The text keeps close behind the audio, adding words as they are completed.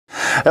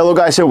Hello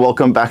guys and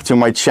welcome back to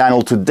my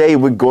channel. Today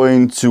we're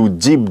going to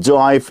deep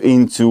dive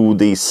into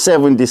the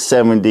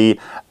 7070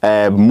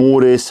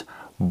 motors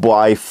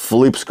by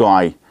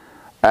Flipsky.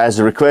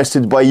 As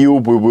requested by you,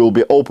 we will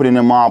be opening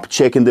them up,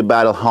 checking the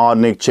battle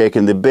hardening,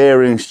 checking the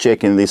bearings,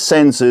 checking the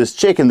sensors,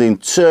 checking the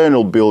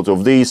internal build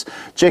of these,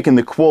 checking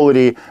the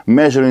quality,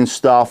 measuring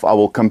stuff. I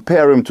will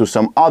compare them to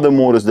some other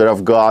motors that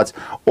I've got,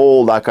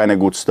 all that kind of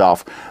good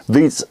stuff.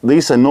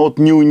 These are not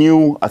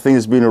new. I think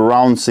it's been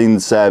around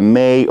since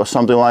May or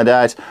something like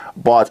that,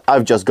 but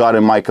I've just got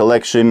in my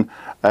collection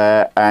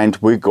and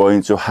we're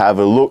going to have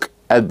a look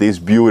at these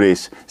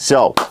beauties.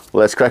 So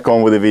let's crack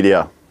on with the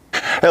video.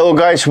 Hello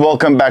guys,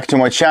 welcome back to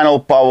my channel.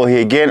 Pavel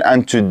here again,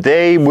 and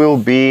today will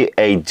be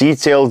a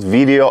detailed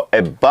video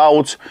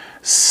about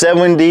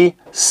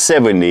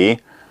 7070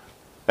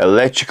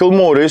 electrical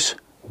motors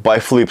by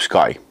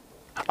Flipsky.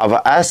 I've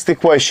asked the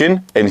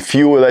question in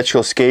few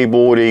electrical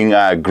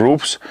skateboarding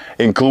groups,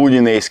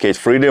 including the Skate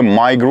Freedom,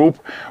 my group,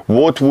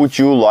 what would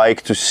you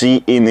like to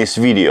see in this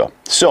video?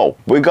 So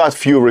we got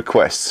few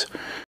requests.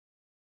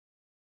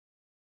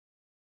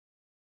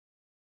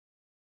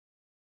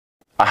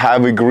 I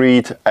have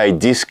agreed a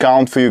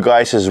discount for you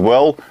guys as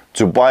well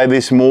to buy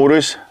these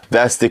motors.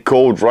 That's the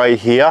code right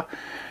here.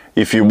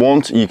 If you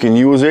want, you can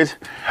use it.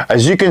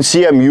 As you can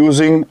see, I'm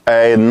using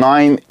a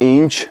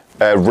 9-inch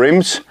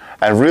rims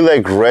and really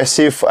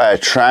aggressive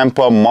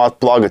tramper mud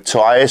plug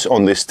tires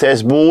on this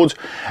test board,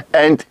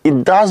 and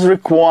it does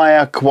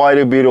require quite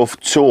a bit of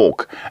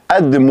torque.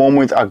 At the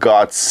moment I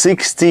got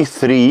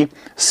 63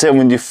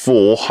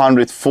 74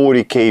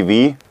 140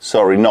 kV,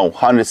 sorry no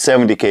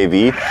 170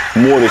 kV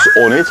motors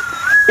on it.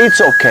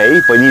 It's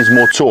okay, but needs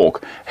more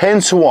torque.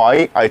 Hence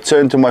why I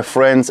turned to my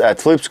friends at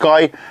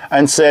Flipsky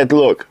and said,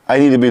 look, I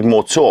need a bit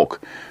more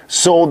torque.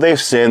 So they've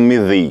sent me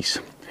these.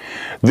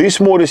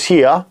 These motors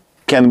here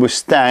can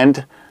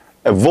withstand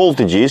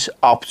voltages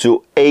up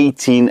to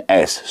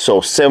 18S,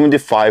 so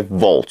 75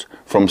 volt,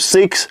 from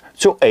 6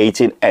 to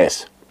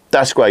 18S.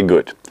 That's quite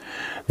good.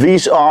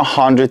 These are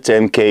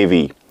 110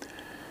 kV.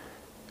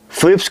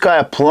 Flipsky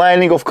are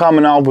planning of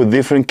coming out with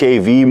different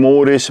kV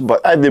motors,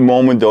 but at the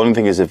moment the only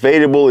thing is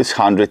available is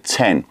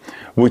 110,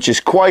 which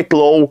is quite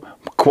low,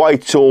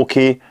 quite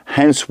torquey,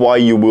 hence why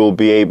you will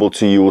be able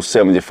to use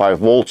 75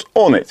 volts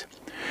on it.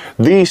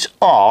 These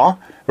are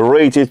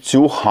rated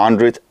to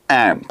 100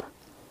 amp.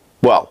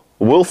 Well,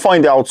 we'll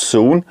find out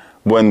soon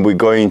when we're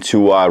going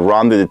to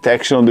run the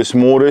detection of these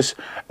motors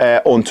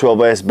on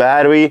 12S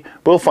battery.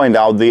 We'll find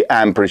out the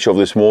amperage of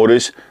these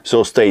motors,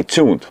 so stay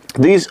tuned.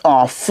 These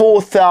are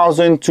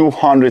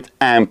 4200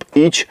 amp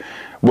each.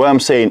 Why I'm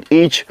saying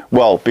each?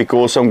 Well,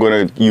 because I'm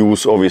going to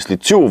use obviously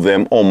two of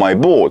them on my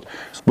board.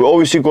 We're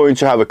obviously going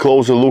to have a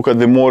closer look at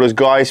the motors,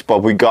 guys,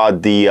 but we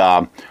got the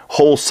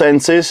Hall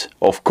sensors,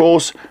 of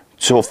course,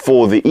 so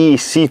for the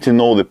EC to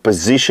know the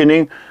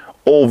positioning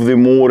of the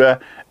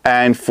motor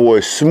and for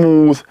a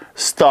smooth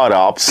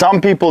startup.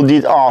 Some people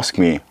did ask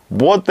me,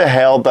 what the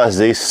hell does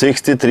this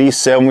 63,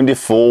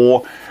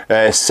 74,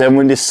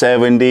 70,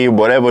 70,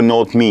 whatever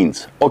note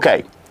means?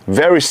 Okay,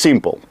 very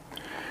simple.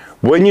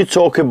 When you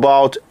talk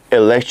about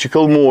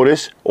electrical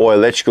motors or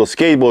electrical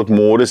skateboard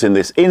motors in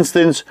this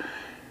instance,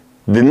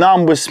 the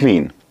numbers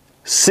mean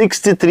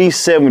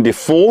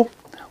 6374,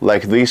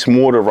 like this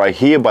motor right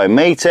here by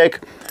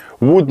Maytech,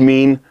 would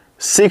mean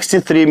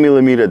 63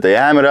 millimeter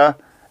diameter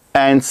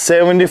and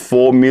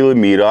 74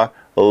 millimeter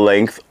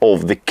length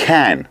of the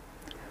can.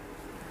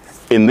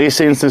 In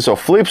this instance of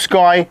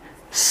Flipsky,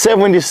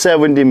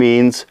 7070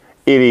 means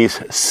it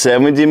is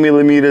 70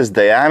 millimeters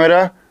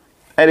diameter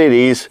and it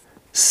is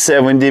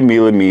 70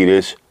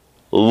 millimeters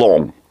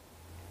long.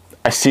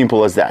 As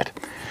simple as that.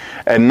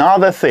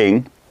 Another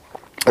thing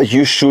that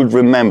you should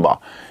remember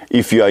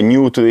if you are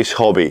new to this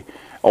hobby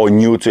or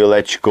new to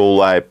electrical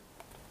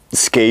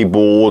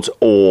skateboard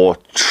or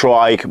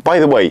trike. By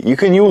the way, you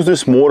can use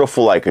this motor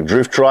for like a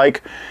drift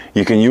trike.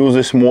 You can use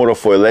this motor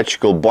for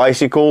electrical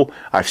bicycle.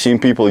 I've seen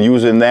people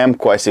using them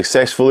quite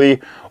successfully.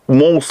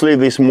 Mostly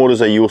these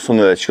motors are used on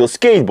electrical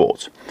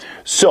skateboards.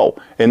 So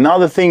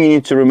another thing you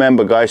need to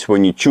remember, guys,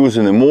 when you're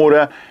choosing the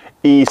motor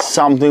is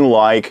something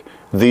like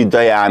the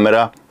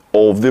diameter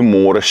of the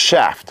motor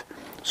shaft.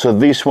 So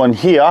this one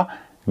here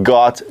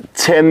got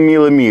 10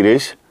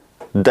 millimeters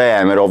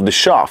diameter of the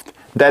shaft.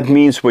 That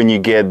means when you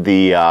get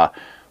the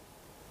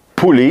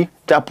pulley,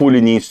 that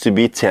pulley needs to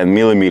be 10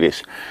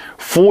 millimeters.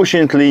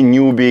 Fortunately,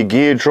 newbie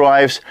gear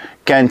drives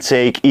can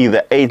take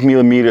either 8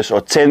 millimeters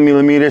or 10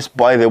 millimeters.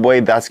 By the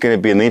way, that's going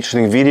to be an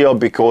interesting video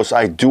because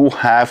I do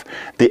have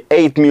the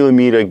 8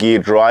 millimeter gear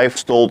drive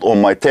installed on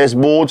my test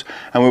board,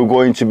 and we're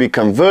going to be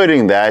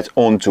converting that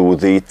onto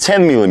the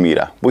 10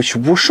 millimeter, which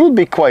should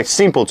be quite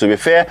simple, to be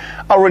fair.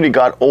 I already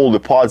got all the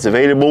parts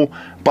available,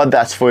 but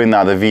that's for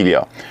another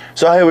video.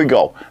 So here we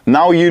go.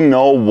 Now you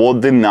know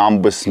what the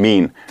numbers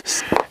mean.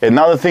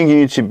 Another thing you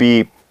need to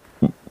be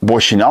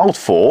watching out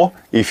for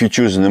if you're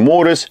choosing the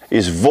motors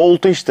is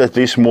voltage that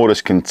these motors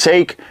can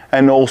take,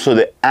 and also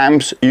the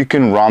amps you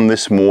can run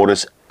these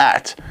motors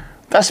at.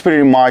 That's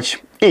pretty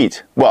much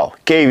it. Well,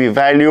 kV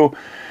value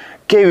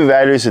KV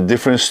value is a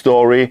different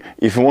story.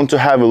 If you want to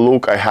have a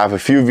look, I have a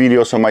few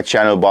videos on my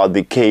channel about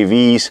the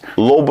KVs.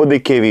 Lower the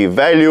KV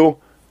value,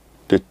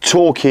 the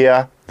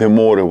torquier the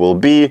motor will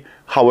be.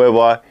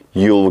 However,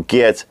 you'll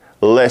get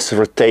less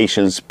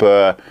rotations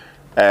per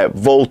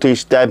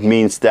voltage. That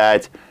means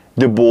that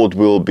the board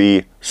will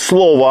be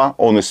slower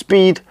on the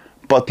speed,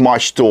 but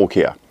much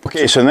torquier.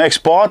 Okay, so next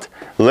part,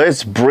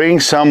 let's bring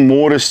some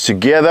motors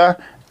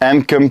together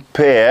and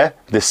compare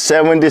the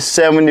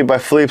 7070 by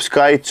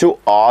Flipsky to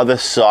other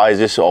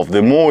sizes of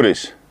the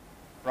motors.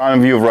 In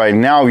front of you right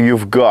now,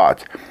 you've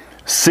got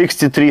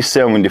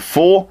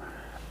 6374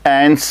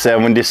 and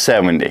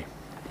 7070.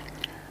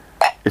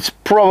 It's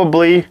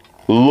probably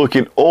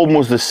looking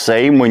almost the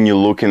same when you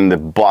look in the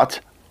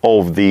butt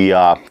of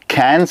the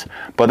cans,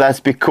 but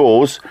that's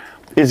because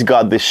it's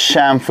got the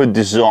chamfer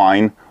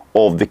design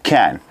of the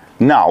can.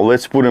 Now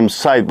let's put them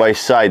side by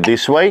side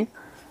this way.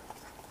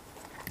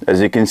 As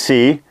you can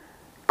see,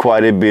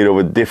 quite a bit of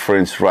a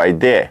difference right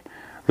there.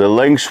 The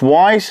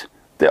lengthwise,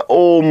 they're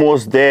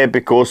almost there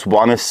because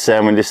one is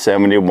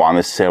 7070, one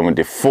is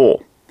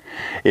 74.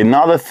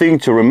 Another thing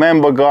to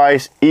remember,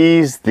 guys,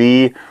 is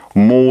the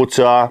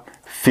motor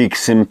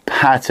fixing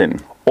pattern.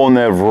 On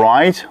the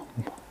right,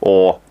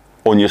 or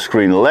on your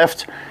screen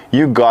left,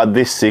 you got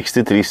this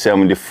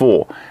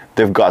 6374.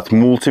 They've got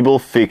multiple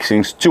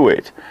fixings to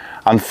it.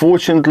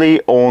 Unfortunately,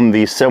 on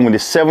the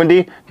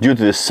 7070, due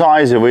to the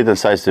size of it and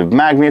size of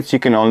magnets, you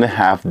can only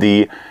have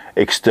the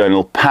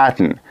external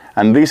pattern.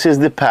 And this is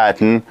the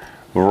pattern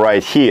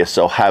right here,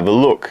 so have a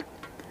look.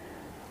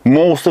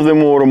 Most of the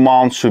motor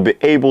mounts should be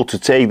able to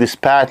take this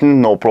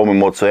pattern, no problem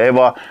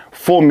whatsoever,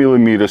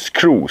 4mm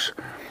screws.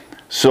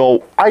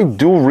 So I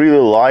do really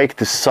like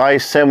the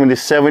size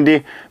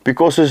 7070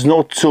 because it's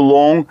not too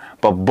long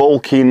but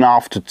bulky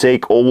enough to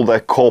take all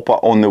that copper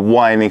on the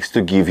windings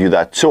to give you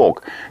that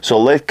torque. So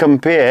let's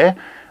compare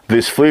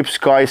this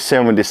Flipsky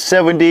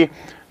 7070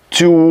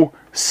 to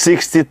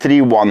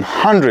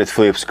 63100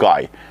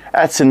 Flipsky.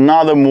 That's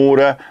another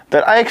motor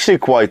that I actually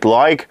quite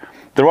like.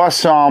 There are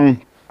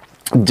some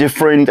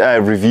different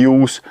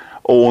reviews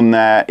on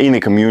in the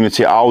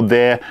community out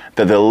there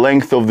that the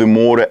length of the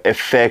motor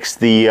affects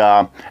the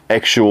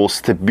actual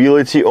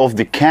stability of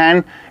the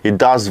can. It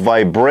does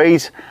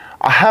vibrate.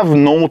 I have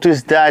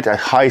noticed that at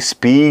high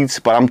speeds,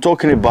 but I'm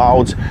talking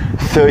about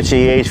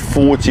 38,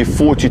 40,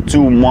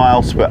 42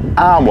 miles per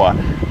hour.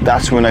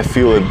 That's when I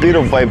feel a bit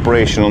of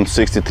vibration on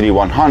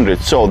 63100.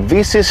 So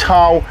this is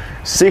how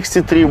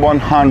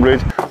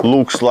 63100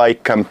 looks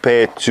like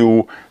compared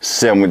to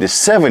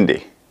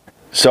 7070.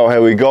 So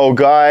here we go,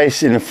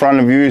 guys. In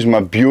front of you is my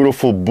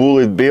beautiful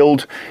Bullet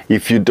build.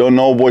 If you don't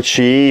know what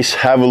she is,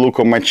 have a look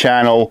on my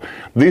channel.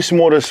 These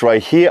motors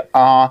right here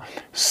are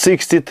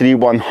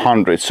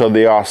 63100. So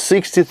they are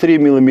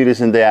 63mm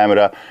in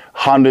diameter,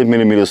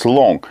 100mm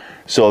long.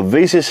 So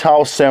this is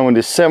how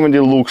 7070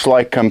 looks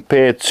like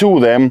compared to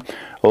them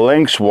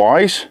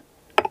lengthwise.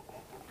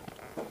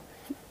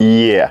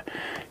 Yeah,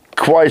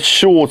 quite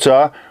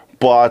shorter,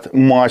 but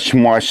much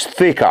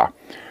thicker.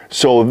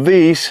 So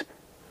this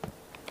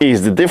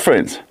is the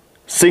difference.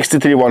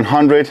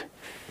 63100,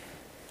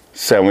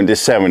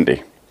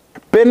 7070.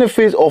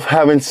 Benefit of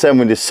having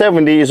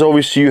 7070 is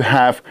obviously you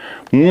have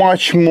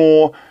much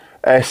more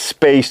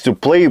space to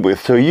play with.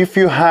 So if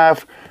you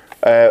have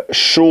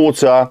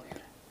shorter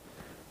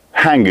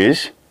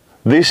hangers,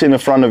 this in the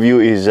front of you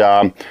is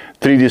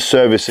 3D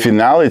service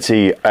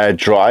finality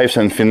drives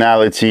and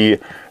finality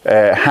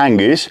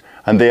hangers,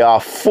 and they are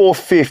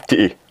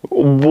 450.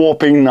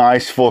 Whopping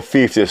nice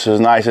 450, so it's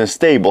nice and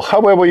stable.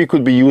 However, you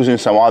could be using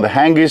some other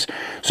hangers.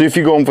 So if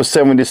you're going for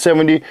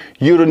 7070,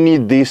 you don't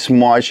need this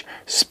much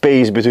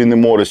space between the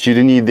motors. You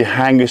don't need the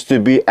hangers to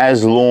be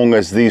as long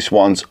as these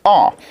ones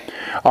are.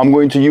 I'm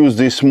going to use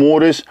these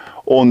motors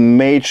on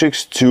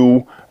Matrix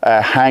 2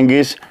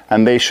 hangers,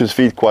 and they should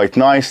fit quite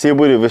nicely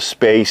with a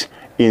space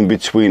in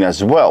between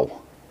as well.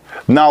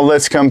 Now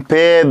let's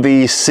compare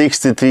the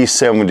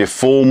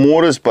 6374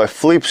 motors by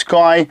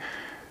Flipsky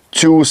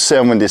to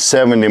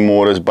 7070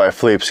 motors by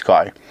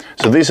Flipsky.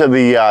 So these are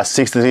the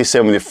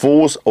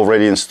 6374s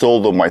already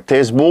installed on my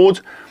test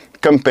board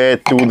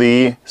compared to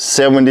the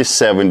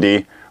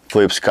 7070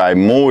 Flipsky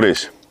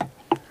motors.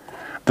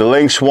 The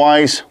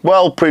lengthwise,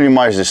 well, pretty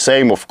much the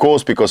same, of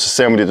course, because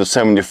 70 to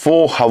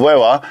 74.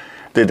 However,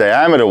 the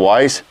diameter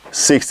wise,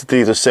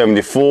 63 to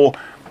 74,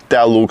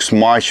 that looks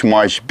much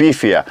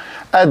beefier.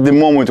 At the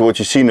moment, what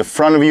you see in the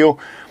front of you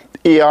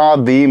are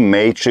the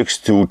Matrix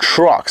 2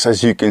 trucks.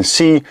 As you can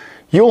see,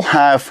 you'll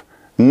have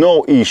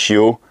no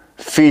issue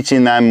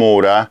fitting that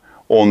motor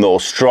on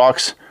those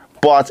trucks.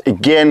 But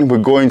again, we're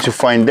going to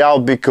find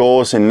out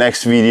because in the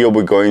next video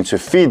we're going to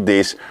fit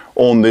this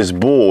on this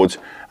board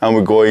and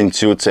we're going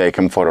to take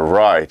them for a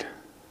ride.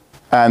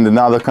 And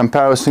another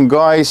comparison,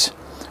 guys,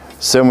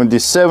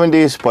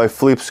 7070s by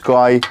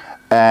Flipsky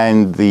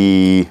and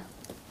the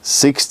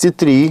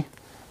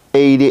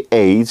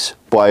 6388s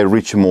by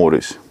Rich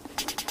Motors.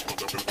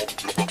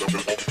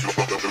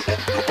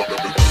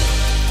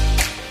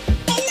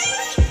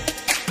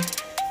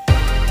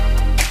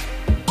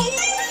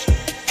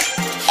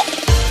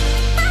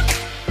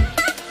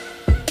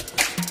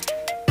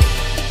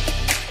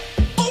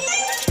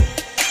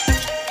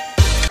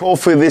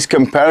 Hopefully this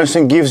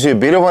comparison gives you a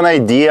bit of an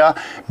idea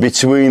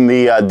between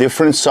the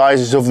different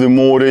sizes of the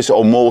motors,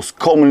 or most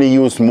commonly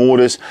used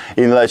motors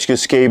in electrical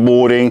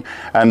skateboarding,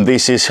 and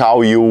this is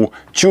how you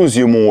choose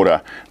your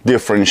motor.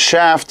 Different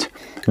shaft,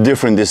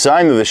 different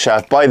design of the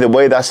shaft. By the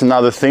way, that's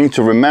another thing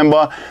to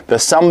remember, that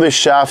some of the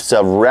shafts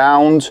are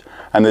round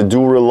and they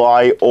do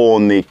rely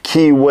on the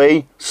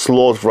keyway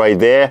slot right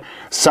there.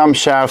 Some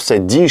shafts are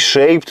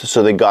D-shaped,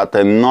 so they got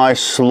a nice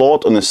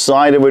slot on the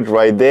side of it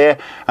right there,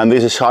 and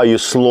this is how you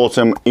slot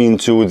them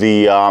into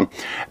the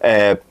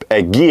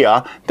a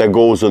gear that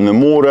goes on the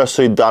motor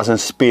so it doesn't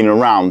spin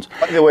around.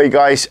 By the way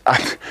guys,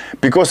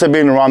 because I've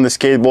been around the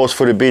skateboards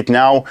for a bit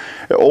now,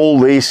 all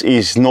this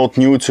is not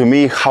new to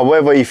me.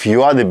 However, if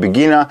you are the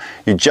beginner,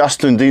 you just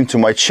tuned into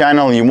my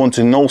channel and you want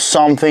to know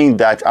something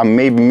that I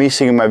may be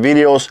missing in my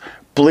videos,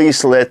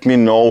 please let me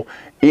know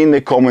in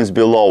the comments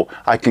below.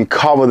 I can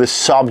cover the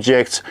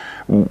subjects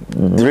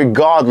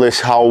regardless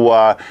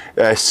how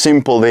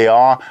simple they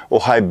are or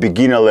how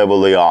beginner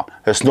level they are.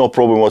 There's no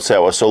problem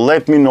whatsoever. So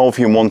let me know if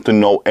you want to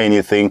know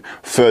anything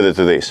further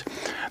to this.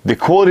 The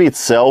quality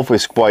itself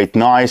is quite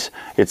nice.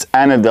 It's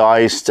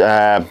anodized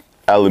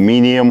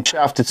aluminium.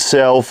 Shaft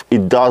itself,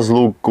 it does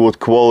look good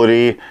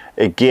quality.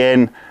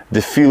 Again,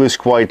 the feel is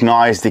quite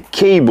nice. The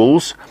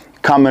cables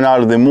coming out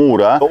of the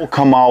motor all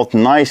come out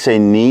nice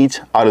and neat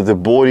out of the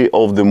body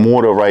of the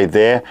motor right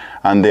there,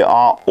 and they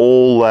are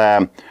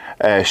all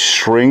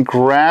shrink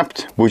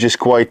wrapped, which is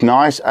quite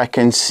nice. I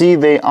can see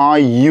they are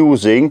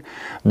using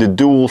the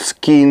dual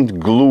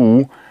skinned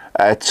glue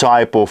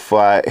type of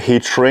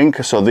heat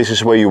shrink. So this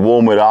is where you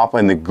warm it up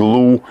and the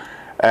glue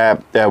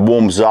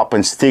warms up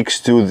and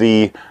sticks to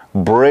the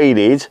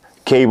braided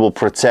cable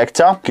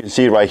protector. You can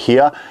see right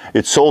here,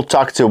 it's all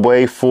tucked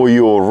away for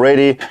you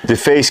already. The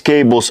face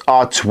cables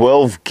are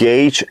 12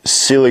 gauge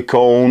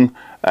silicone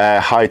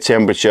high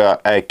temperature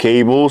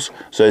cables,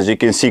 so as you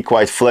can see,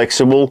 quite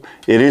flexible.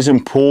 It is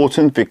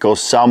important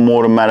because some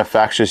motor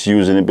manufacturers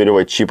use a bit of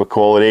a cheaper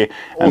quality,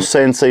 and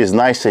sensor is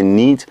nice and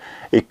neat.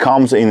 It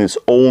comes in its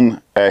own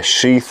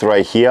sheath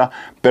right here.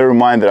 Bear in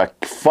mind there are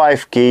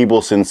 5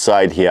 cables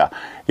inside here.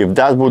 If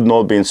that would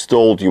not be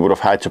installed, you would have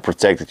had to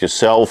protect it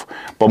yourself,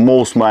 but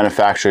most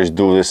manufacturers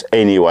do this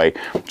anyway.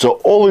 So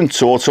all in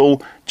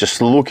total,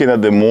 just looking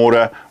at the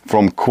motor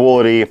from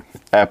quality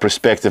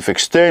perspective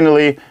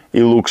externally,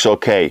 it looks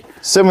okay.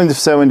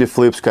 7070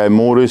 Flipsky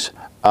motors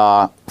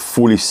are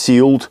fully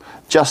sealed.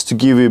 Just to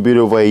give you a bit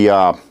of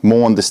a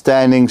more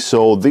understanding,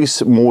 so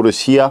these motors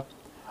here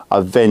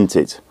are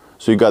vented.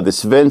 So you got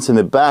this vents in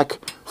the back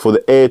for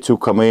the air to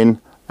come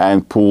in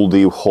and pull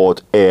the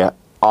hot air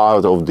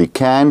out of the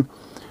can.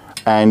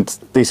 And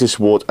this is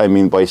what I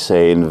mean by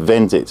saying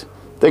vented.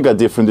 They got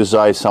different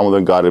designs. Some of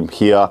them got them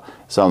here,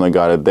 some of them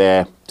got it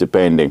there,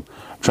 depending.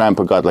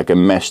 Tramper got like a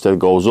mesh that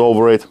goes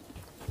over it.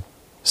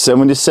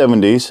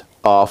 7070s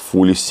are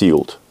fully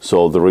sealed,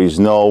 so there is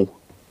no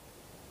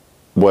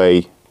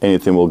way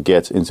anything will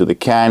get into the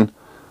can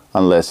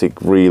unless it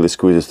really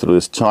squeezes through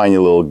this tiny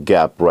little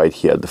gap right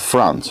here at the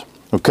front.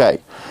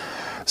 Okay,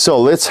 so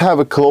let's have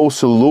a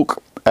closer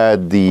look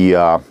at the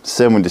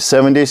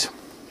 7070s.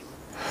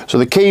 So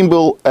the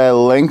cable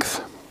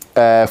length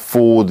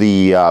for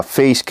the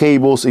face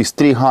cables is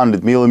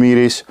 300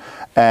 millimeters,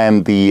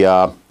 and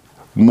the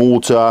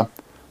motor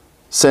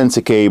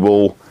sensor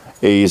cable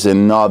is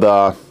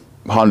another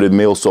 100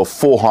 mils, so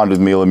 400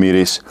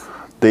 millimeters.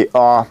 They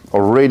are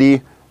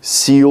already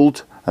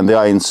sealed and they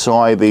are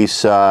inside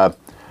this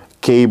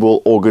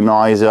cable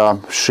organizer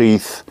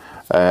sheath,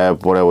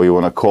 whatever you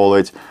want to call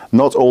it.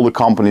 Not all the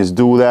companies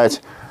do that.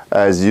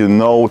 As you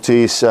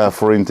notice,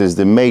 for instance,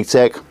 the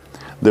Maytag,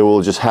 they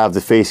will just have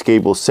the face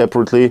cable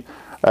separately,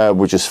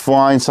 which is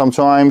fine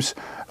sometimes.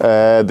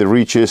 The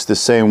reaches the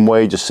same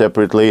way, just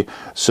separately.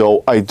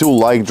 So I do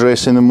like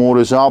dressing the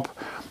motors up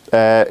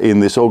in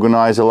this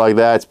organizer like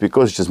that,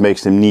 because it just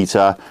makes them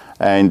neater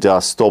and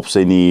stops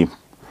any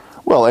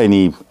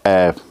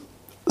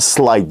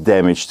slight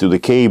damage to the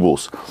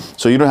cables.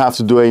 So you don't have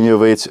to do any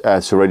of it.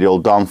 It's already all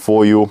done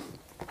for you,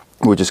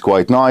 which is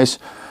quite nice.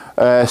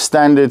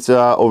 Standard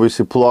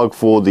obviously plug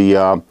for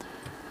the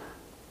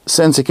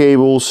sensor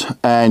cables,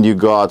 and you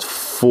got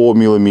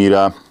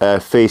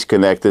 4mm face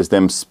connectors,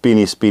 them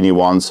spinny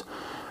ones.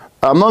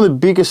 I'm not the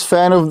biggest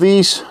fan of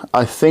these.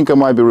 I think I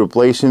might be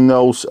replacing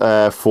those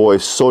for a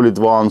solid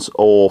ones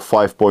or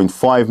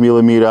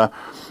 5.5mm.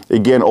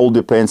 Again, all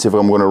depends if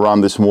I'm going to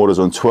run these motors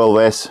on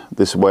 12S.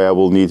 This way I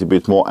will need a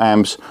bit more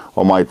amps,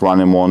 or might run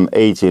them on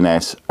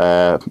 18S.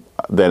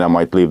 Then I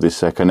might leave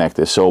this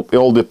connector. So it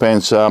all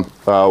depends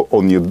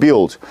on your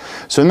build.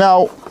 So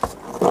now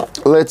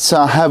let's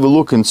have a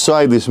look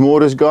inside these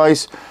motors,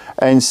 guys,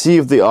 and see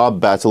if they are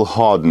battle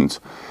hardened.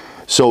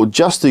 So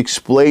just to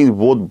explain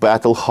what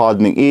battle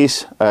hardening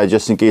is,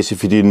 just in case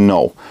if you didn't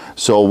know.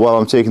 So while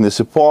I'm taking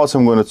this apart,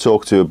 I'm going to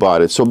talk to you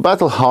about it. So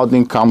battle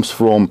hardening comes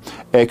from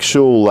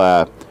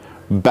actual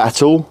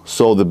battle.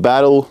 So the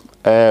battle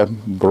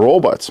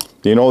robot.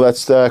 You know,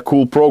 that's a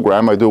cool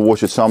program. I do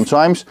watch it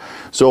sometimes.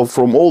 So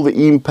from all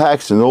the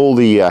impacts and all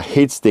the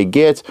hits they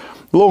get,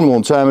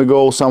 long time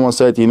ago someone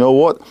said, you know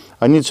what,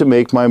 I need to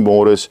make my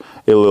motors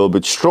a little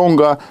bit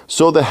stronger,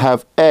 so they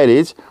have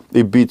added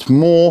a bit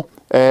more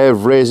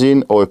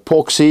resin or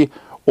epoxy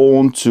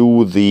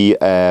onto the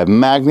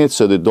magnets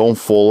so they don't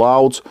fall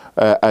out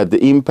at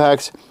the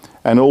impact,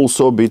 and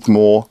also a bit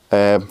more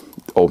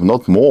or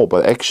not more,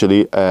 but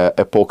actually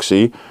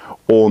epoxy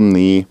on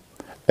the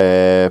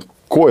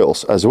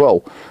coils as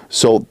well.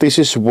 So this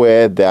is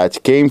where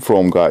that came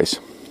from, guys.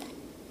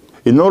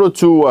 In order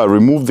to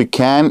remove the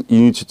can,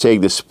 you need to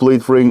take the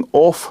split ring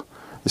off.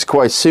 It's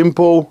quite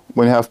simple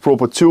when you have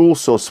proper tools.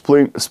 So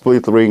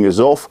split ring is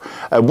off.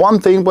 One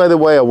thing, by the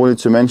way, I wanted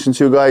to mention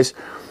to you guys,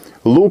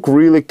 look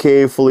really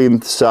carefully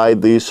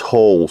inside these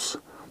holes.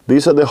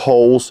 These are the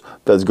holes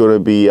that's going to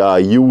be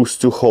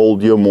used to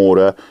hold your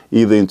motor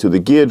either into the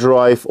gear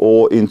drive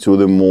or into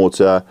the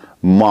motor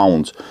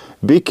mount.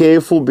 Be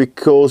careful,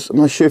 because I'm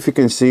not sure if you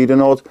can see it or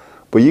not,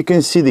 but you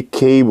can see the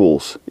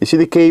cables. You see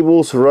the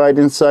cables right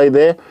inside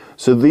there?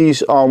 So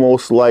these are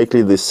most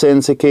likely the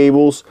sensor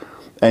cables,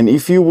 and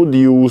if you would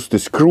use the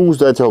screws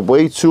that are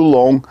way too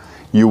long,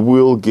 you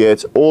will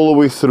get all the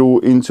way through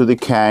into the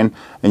can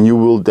and you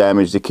will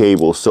damage the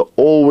cables. So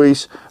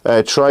always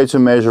try to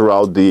measure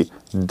out the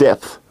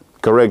depth,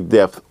 correct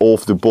depth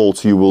of the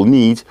bolts you will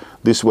need.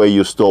 This way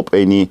you stop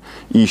any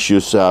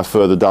issues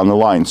further down the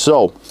line.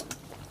 So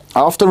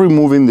after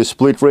removing the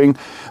split ring,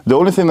 the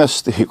only thing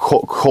that's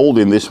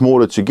holding this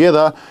motor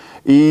together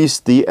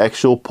is the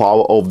actual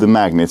power of the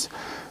magnets.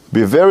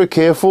 Be very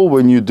careful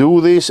when you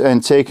do this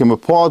and take them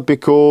apart,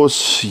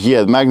 because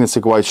yeah, the magnets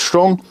are quite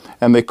strong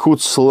and they could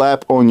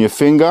slap on your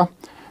finger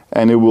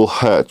and it will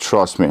hurt,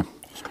 trust me.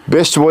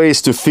 Best way is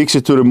to fix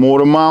it to the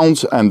motor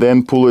mount and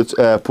then pull it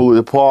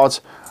apart.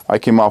 I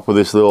came up with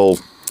this little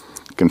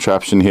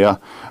contraption here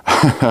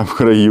I'm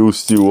gonna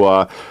use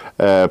to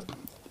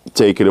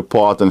take it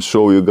apart and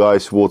show you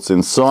guys what's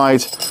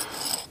inside.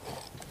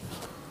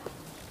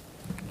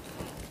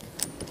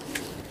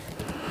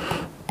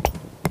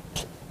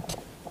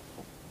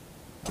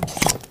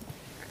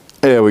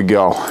 There we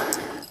go.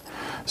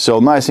 So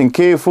nice and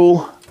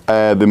careful.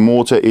 The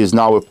motor is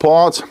now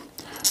apart.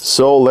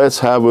 So let's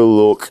have a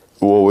look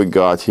what we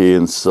got here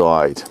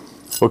inside.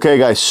 Okay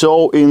guys,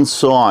 so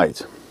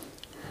inside,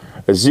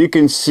 as you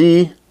can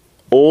see,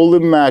 all the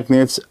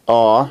magnets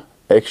are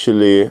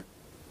actually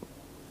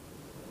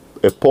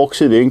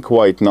epoxied in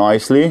quite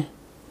nicely,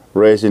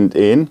 resined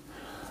in.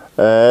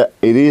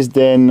 It is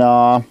then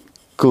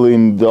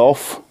cleaned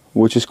off,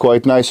 which is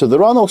quite nice. So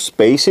there are no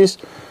spaces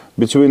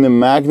between the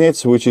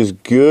magnets, which is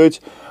good.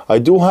 I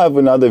do have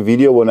another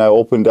video when I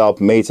opened up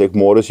Maytag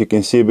motors. You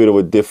can see a bit of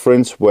a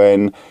difference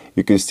when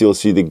you can still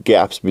see the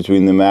gaps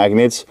between the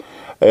magnets.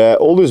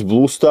 All this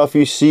blue stuff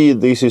you see,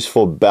 this is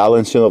for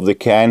balancing of the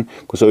can,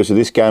 because obviously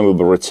this can will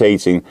be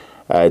rotating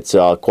at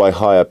quite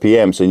high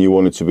RPMs and you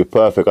want it to be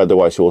perfect,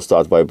 otherwise it will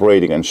start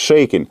vibrating and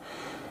shaking.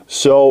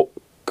 So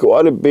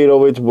quite a bit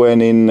of it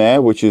went in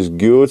there, which is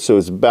good, so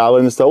it's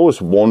balanced. I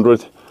always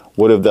wondered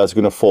what if that's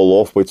going to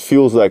fall off, but it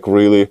feels like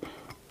really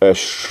a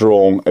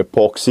strong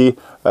epoxy,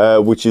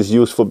 which is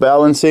used for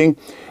balancing.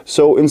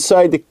 So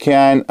inside the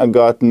can I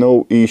got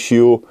no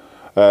issue.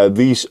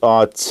 These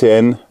are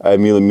 10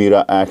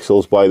 millimeter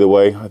axles, by the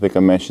way. I think I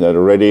mentioned that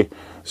already.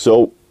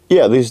 So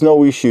yeah, there's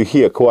no issue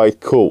here.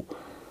 Quite cool.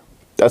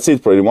 That's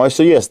it pretty much.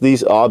 So yes,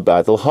 these are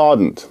battle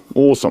hardened.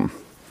 Awesome.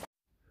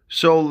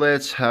 So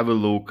let's have a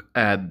look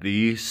at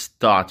the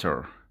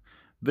starter.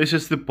 This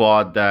is the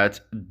part that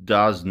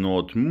does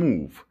not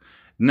move.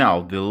 Now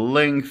the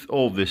length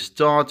of the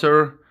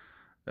starter,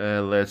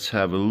 let's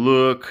have a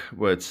look.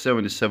 We're at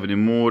 70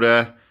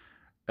 motor.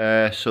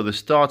 So the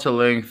starter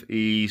length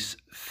is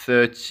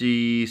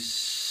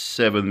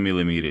 37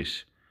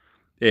 millimeters.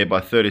 Yeah, by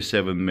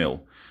 37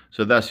 mil.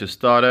 So that's your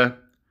starter.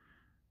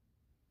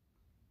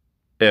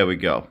 There we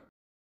go.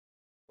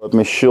 Let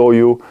me show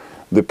you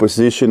the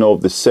position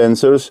of the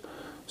sensors.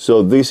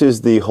 So this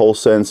is the whole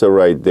sensor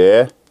right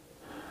there.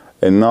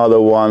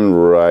 Another one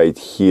right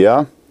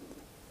here.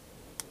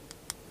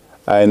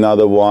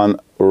 Another one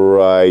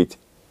right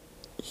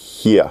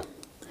here.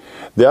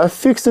 They are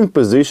fixed in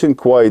position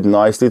quite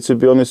nicely, to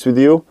be honest with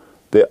you.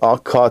 They are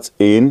cut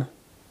into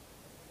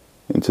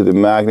the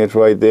magnet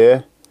right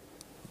there.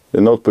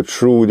 They're not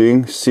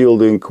protruding,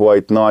 sealed in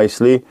quite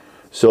nicely.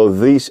 So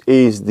this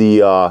is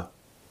the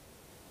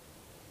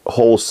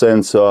whole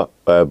sensor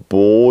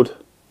board,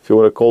 if you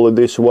want to call it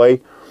this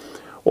way.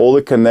 All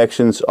the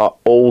connections are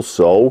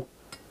also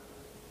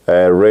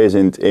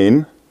resined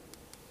in,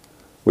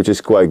 which is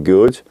quite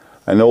good,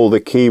 and all the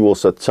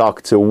cables are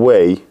tucked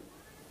away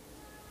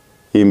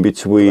in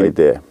between right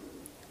there.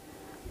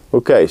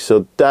 Okay,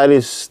 so that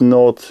is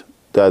not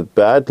that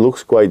bad.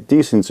 Looks quite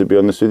decent, to be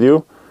honest with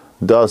you.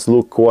 Does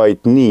look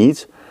quite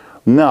neat.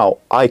 Now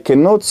I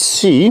cannot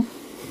see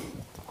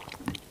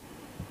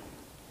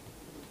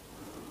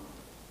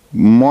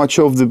much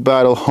of the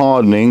battle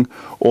hardening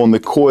on the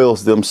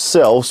coils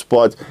themselves,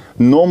 but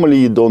normally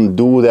you don't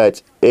do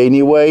that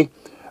anyway.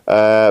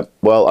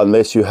 well,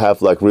 unless you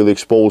have like really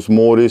exposed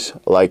motors,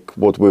 like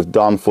what we've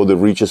done for the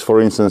reaches,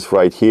 for instance,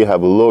 right here,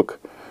 have a look.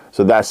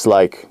 So that's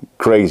like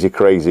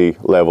crazy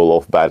level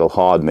of battle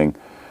hardening.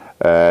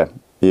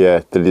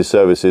 Yeah, 3D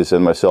Services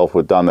and myself,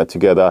 we've done that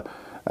together.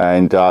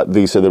 And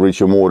these are the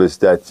richer motors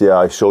that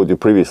I showed you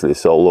previously.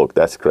 So look,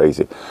 that's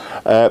crazy.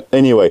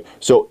 Anyway,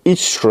 so each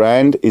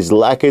strand is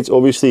lacquered.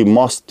 Obviously, it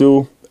must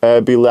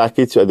be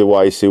lacquered,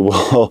 otherwise it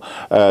will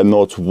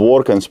not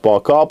work and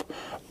spark up.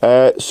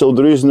 So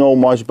there is no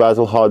much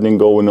battle hardening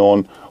going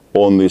on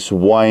these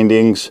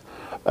windings.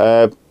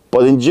 But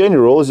in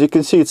general, as you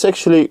can see, it's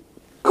actually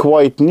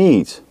quite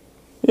neat.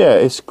 Yeah,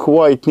 it's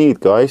quite neat,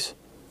 guys.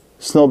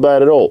 It's not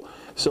bad at all.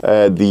 So,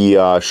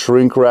 the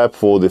shrink wrap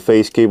for the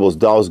phase cables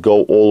does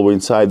go all the way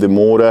inside the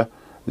motor,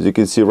 as you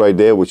can see right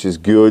there, which is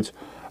good.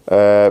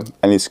 And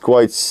it's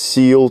quite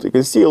sealed. You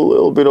can see a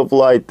little bit of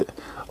light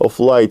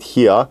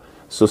here,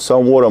 so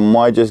some water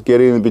might just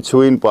get in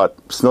between, but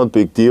it's not a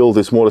big deal.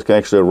 This motor can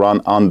actually run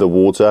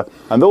underwater.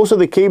 And those are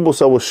the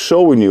cables I was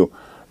showing you.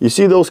 You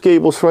see those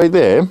cables right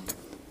there?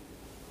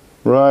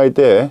 Right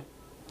there.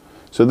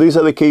 So these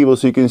are the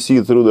cables you can see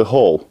through the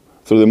hole,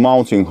 through the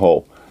mounting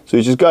hole. So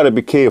you just got to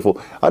be careful.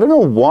 I don't know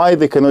why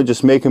they cannot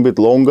just make them a bit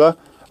longer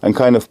and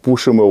kind of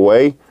push them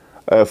away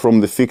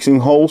from the fixing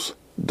holes.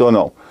 Don't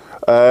know.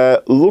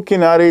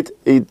 Looking at it,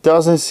 it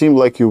doesn't seem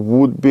like you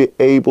would be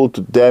able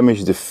to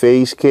damage the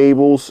phase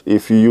cables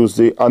if you use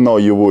the... I know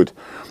you would.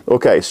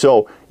 Okay,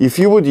 so if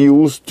you would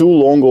use too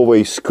long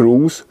away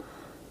screws,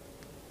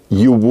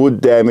 you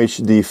would damage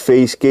the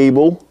phase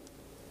cable.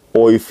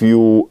 Or if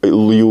you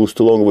use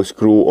too long of a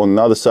screw on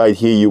the other side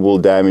here, you will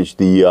damage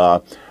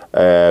the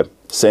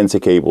sensor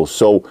cable.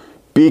 So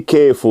be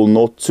careful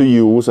not to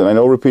use, and I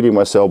know repeating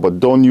myself, but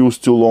don't use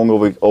too long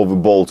of a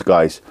bolt,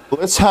 guys.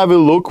 Let's have a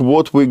look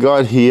what we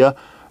got here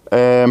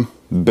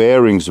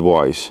bearings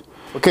wise.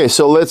 Okay,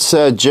 so let's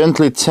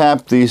gently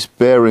tap these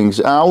bearings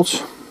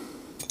out.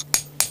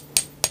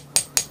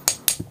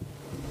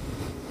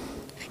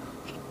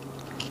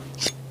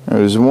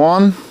 There's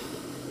one.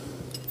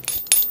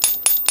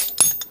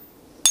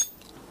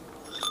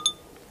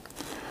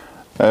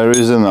 There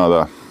is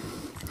another.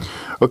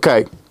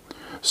 Okay,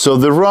 so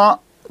there are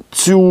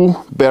two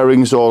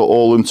bearings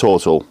all in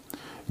total.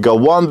 You got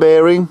one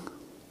bearing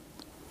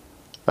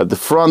at the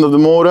front of the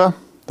motor,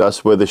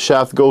 that's where the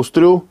shaft goes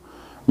through.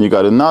 You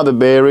got another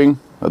bearing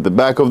at the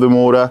back of the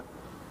motor,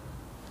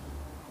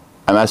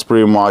 and that's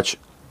pretty much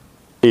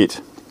it.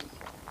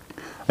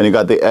 And you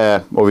got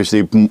the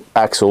obviously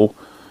axle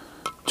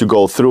to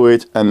go through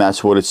it, and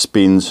that's what it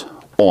spins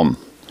on.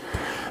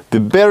 The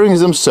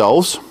bearings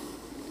themselves,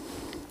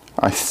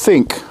 I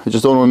think, I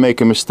just don't want to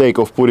make a mistake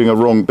of putting a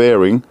wrong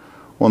bearing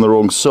on the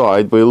wrong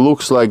side, but it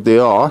looks like they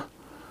are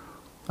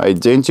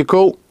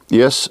identical.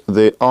 Yes,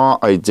 they are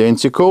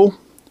identical.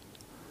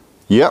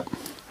 Yep.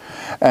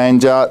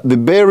 And the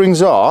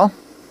bearings are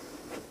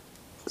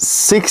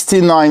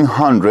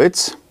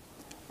 6900s,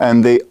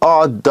 and they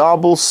are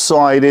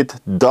double-sided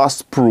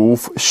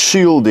dust-proof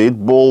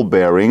shielded ball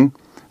bearing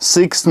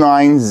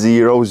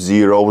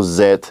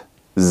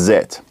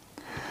 6900ZZ.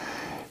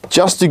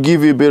 Just to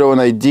give you a bit of an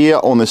idea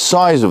on the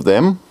size of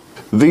them,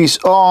 these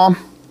are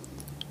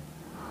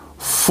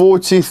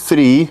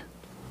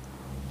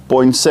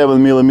 43.7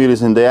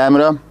 millimeters in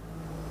diameter,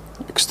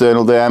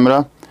 external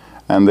diameter,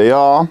 and they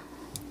are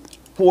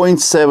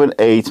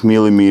 0.78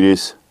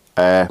 millimeters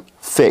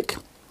thick.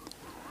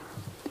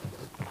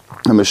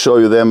 Let me show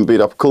you them a bit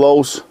up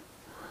close.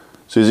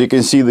 So as you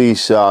can see,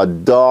 these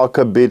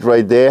darker bit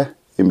right there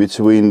in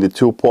between the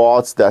two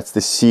parts, that's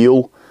the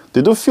seal.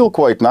 They do feel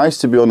quite nice,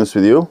 to be honest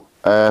with you.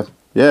 Yeah,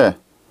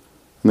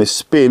 and they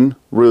spin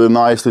really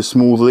nicely,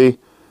 smoothly.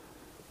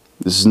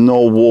 There's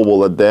no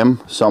wobble at them.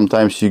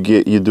 Sometimes you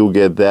do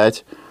get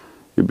that.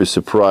 You'd be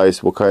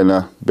surprised what kind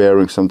of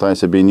bearings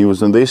sometimes have been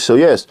used on this. So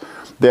yes,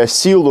 they're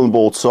sealed on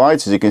both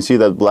sides. As you can see,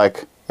 that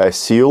black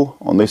seal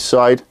on this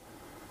side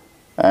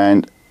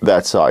and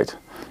that side.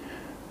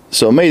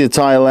 So made in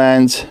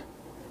Thailand,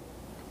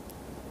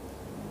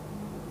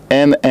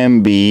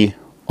 NMB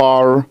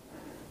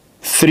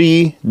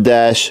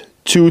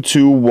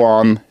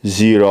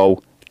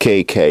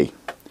R3-2210KK.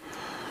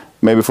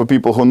 Maybe for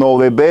people who know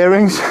their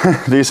bearings,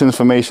 this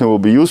information will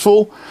be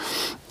useful.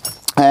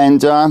 And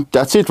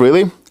that's it,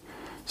 really.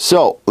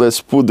 So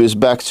let's put this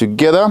back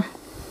together.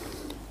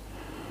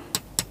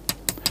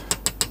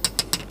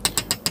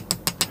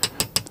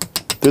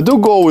 They do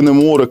go in the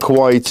motor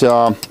quite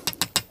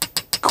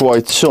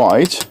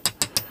tight,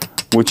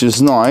 which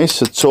is nice.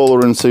 The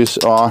tolerances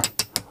are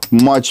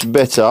much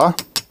better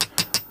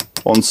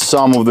on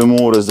some of the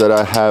motors that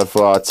I have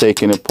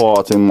taken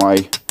apart in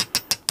my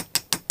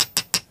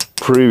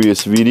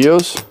previous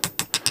videos.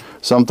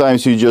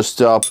 Sometimes you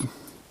just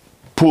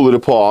pull it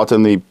apart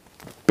and the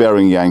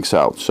bearing yanks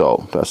out,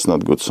 so that's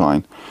not a good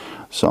sign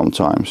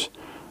sometimes.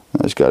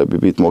 I just got to be a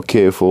bit more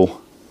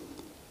careful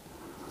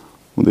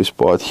with this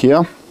part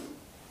here.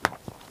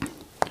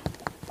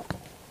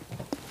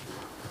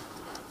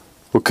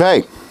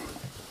 Okay,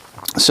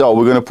 So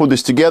we're gonna put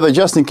this together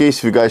just in case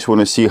if you guys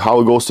want to see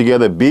how it goes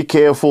together. Be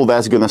careful,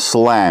 that's gonna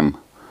slam.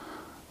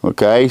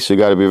 Okay, so you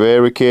gotta be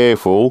very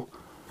careful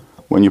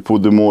when you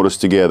put the motors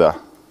together.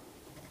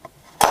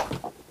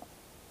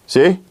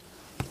 See?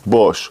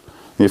 Bosh.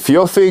 If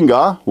your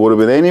finger would have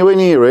been anywhere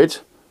near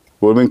it,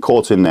 would have been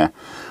caught in there.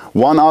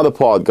 One other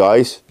part,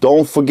 guys,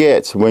 don't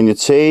forget when you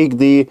take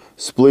the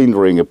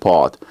splintering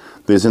apart,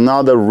 there's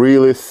another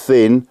really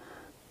thin,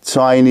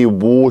 tiny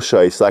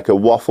washer. It's like a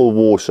waffle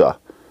washer.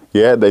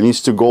 Yeah, that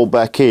needs to go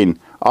back in.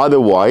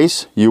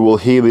 Otherwise, you will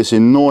hear this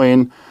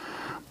annoying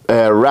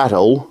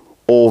rattle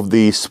of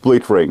the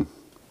split ring.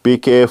 Be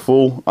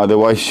careful,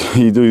 otherwise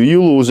you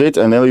lose it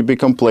and then you'll be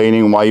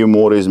complaining why your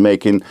motor is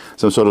making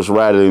some sort of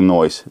rattling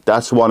noise.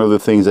 That's one of the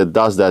things that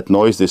does that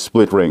noise, the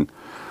split ring.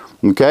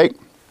 Okay,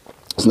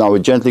 so now we're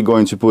gently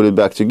going to put it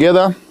back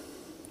together.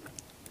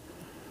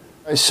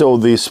 So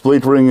the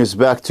split ring is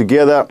back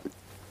together.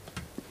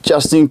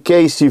 Just in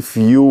case if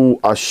you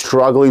are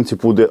struggling to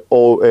put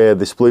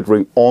the split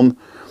ring on,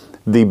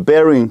 the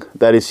bearing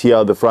that is here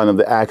at the front of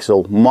the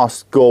axle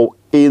must go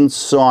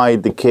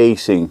inside the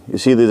casing. You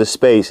see there's a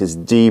space, it's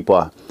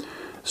deeper.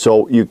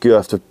 So you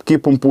have to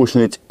keep on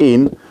pushing it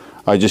in.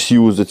 I just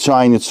used a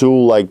tiny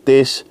tool like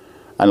this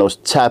and I was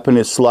tapping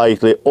it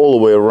slightly all the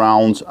way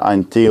around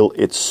until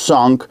it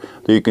sunk.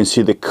 So you can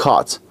see the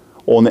cut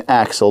on the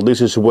axle.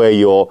 This is where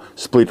your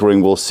split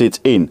ring will sit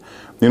in.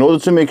 In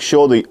order to make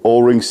sure the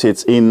O-ring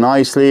sits in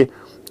nicely,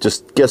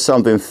 just get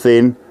something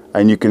thin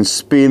and you can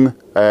spin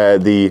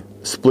the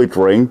split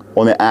ring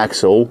on the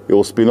axle. It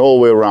will spin all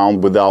the way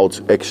around without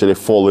actually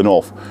falling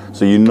off.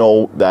 So you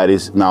know that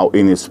is now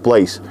in its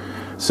place.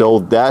 So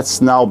that's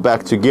now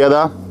back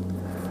together.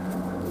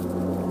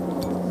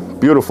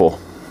 Beautiful.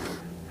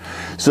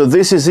 So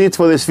this is it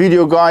for this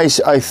video,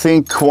 guys. I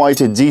think quite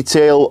a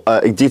detailed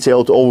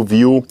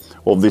overview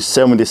of the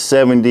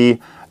 7070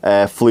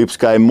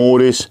 Flipsky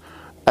motors.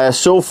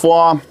 So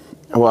far,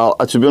 well,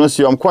 to be honest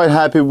with you, I'm quite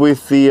happy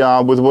with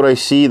the with what I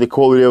see, the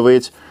quality of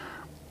it.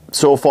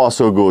 So far,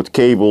 so good.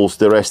 Cables,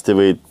 the rest of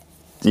it,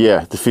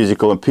 yeah, the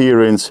physical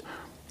appearance,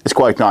 it's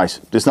quite nice.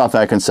 There's nothing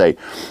I can say.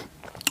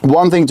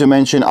 One thing to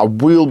mention, I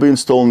will be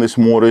installing these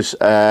motors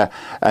and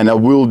I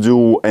will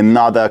do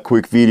another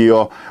quick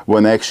video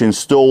when actually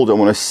installed. I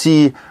want to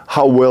see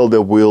how well they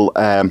will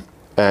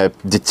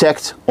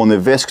detect on the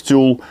VESC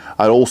tool.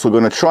 I'm also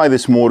going to try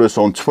these motors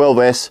on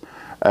 12S.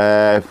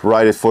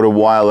 Ride it for a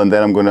while and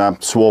then I'm gonna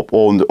swap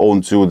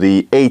onto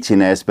the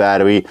 18S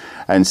battery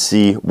and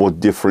see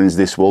what difference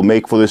this will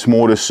make for this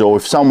motor. So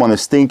if someone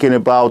is thinking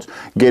about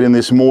getting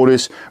this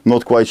motors,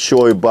 not quite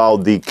sure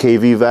about the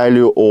kV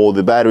value or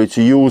the battery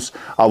to use,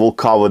 I will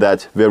cover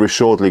that very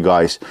shortly,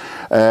 guys.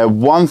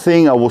 One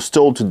thing I was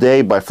told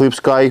today by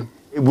Flipsky,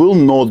 it will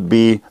not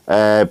be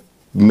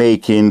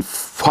making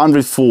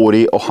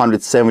 140 or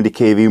 170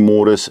 kV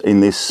motors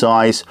in this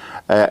size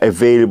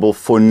available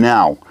for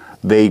now.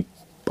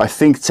 I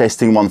think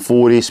testing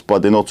 140s,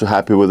 but they're not too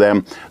happy with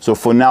them. So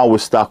for now, we're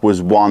stuck with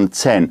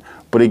 110.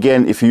 But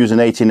again, if you use an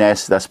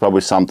 18S, that's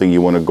probably something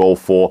you want to go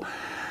for.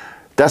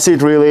 That's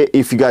it really.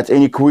 If you got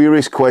any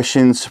queries,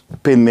 questions,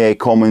 pin me a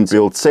comment.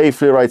 Build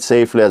safely, ride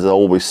safely, as I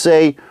always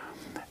say.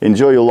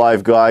 Enjoy your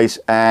life, guys,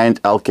 and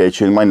I'll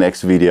catch you in my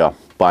next video.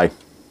 Bye.